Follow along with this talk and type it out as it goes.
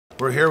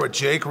We're here with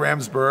Jake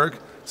Remsburg,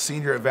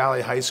 senior at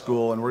Valley High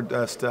School, and we're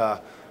just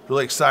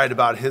really excited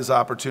about his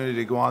opportunity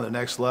to go on to the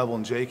next level.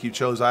 And Jake, you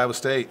chose Iowa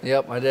State.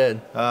 Yep, I did.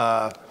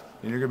 And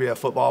you're going to be a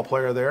football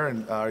player there.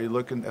 And are you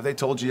looking? Have they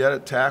told you yet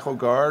at tackle,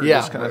 guard?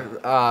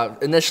 Yeah.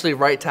 Initially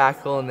right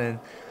tackle, and then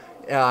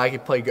I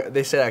could play.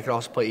 They said I could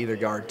also play either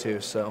guard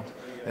too. So.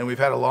 And we've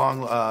had a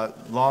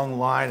long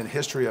line and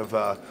history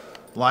of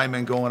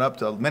linemen going up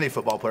to many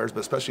football players,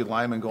 but especially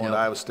linemen going to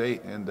Iowa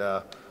State. And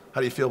how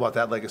do you feel about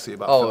that legacy,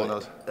 about filling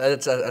those?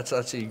 That's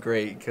actually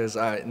great, because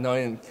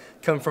knowing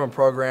coming from a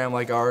program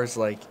like ours,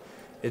 like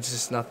it's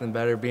just nothing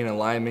better being a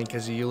lineman,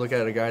 because you look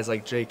at guys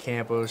like Jay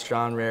Campos,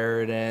 John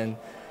Raridan,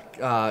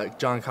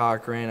 John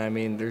Cochran. I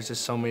mean, there's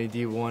just so many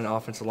D1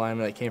 offensive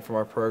linemen that came from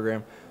our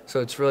program.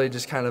 So it's really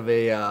just kind of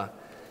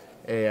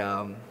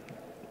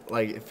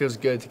like, it feels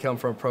good to come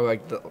from a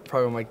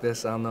program like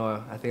this. I don't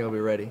know. I think I'll be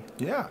ready.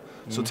 Yeah.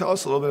 So tell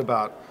us a little bit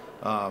about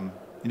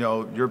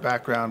your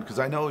background, because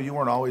I know you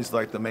weren't always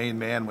like the main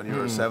man when you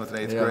were 7th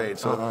and 8th grade.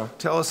 So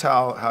tell us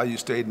how you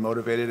stayed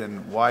motivated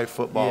and why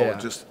football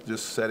just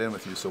set in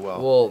with you so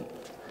well. Well,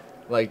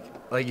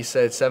 like you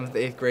said, 7th,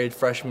 8th grade,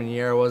 freshman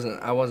year,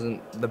 I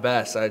wasn't the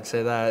best. I'd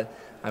say that.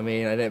 I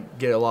mean, I didn't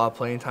get a lot of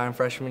playing time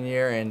freshman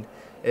year, and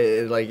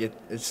it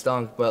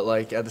stunk. But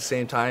like at the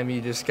same time, you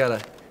just gotta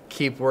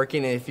keep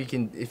working, and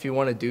if you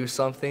want to do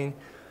something,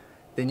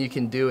 then you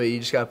can do it. You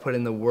just got to put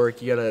in the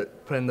work. You got to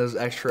put in those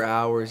extra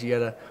hours. You got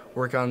to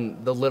work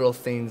on the little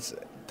things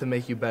to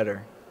make you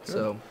better. Good.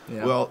 So,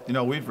 yeah. Well,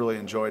 we've really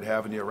enjoyed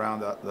having you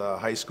around the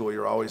high school.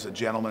 You're always a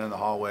gentleman in the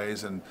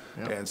hallways and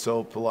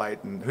so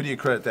polite. And who do you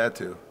credit that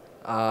to?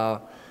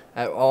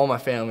 All my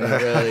family,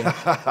 really.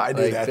 I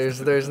knew that.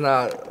 There's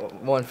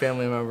not one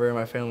family member in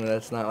my family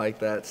that's not like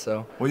that.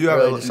 So, well, you have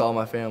really just all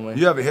my family.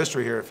 You have a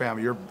history here at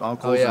family. Your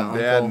uncles and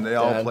dad, and they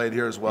all played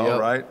here as well,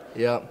 right?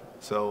 Yep.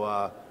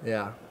 So,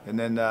 yeah. And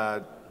then,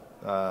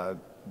 well,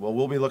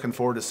 we'll be looking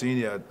forward to seeing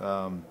you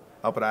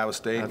up at Iowa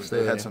State. Absolutely.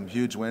 They've had some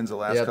huge wins the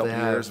last couple of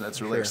years, and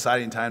that's a really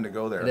exciting time to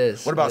go there. It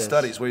is. What about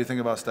studies? What do you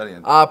think about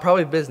studying?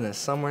 Probably business,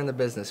 somewhere in the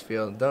business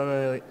field.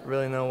 Don't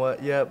really know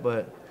what yet,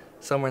 but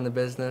somewhere in the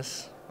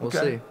business. We'll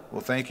see.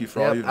 Well, thank you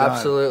for all you've done.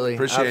 Absolutely.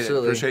 Appreciate it.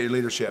 Appreciate your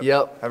leadership.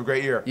 Yep. Have a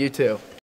great year. You too.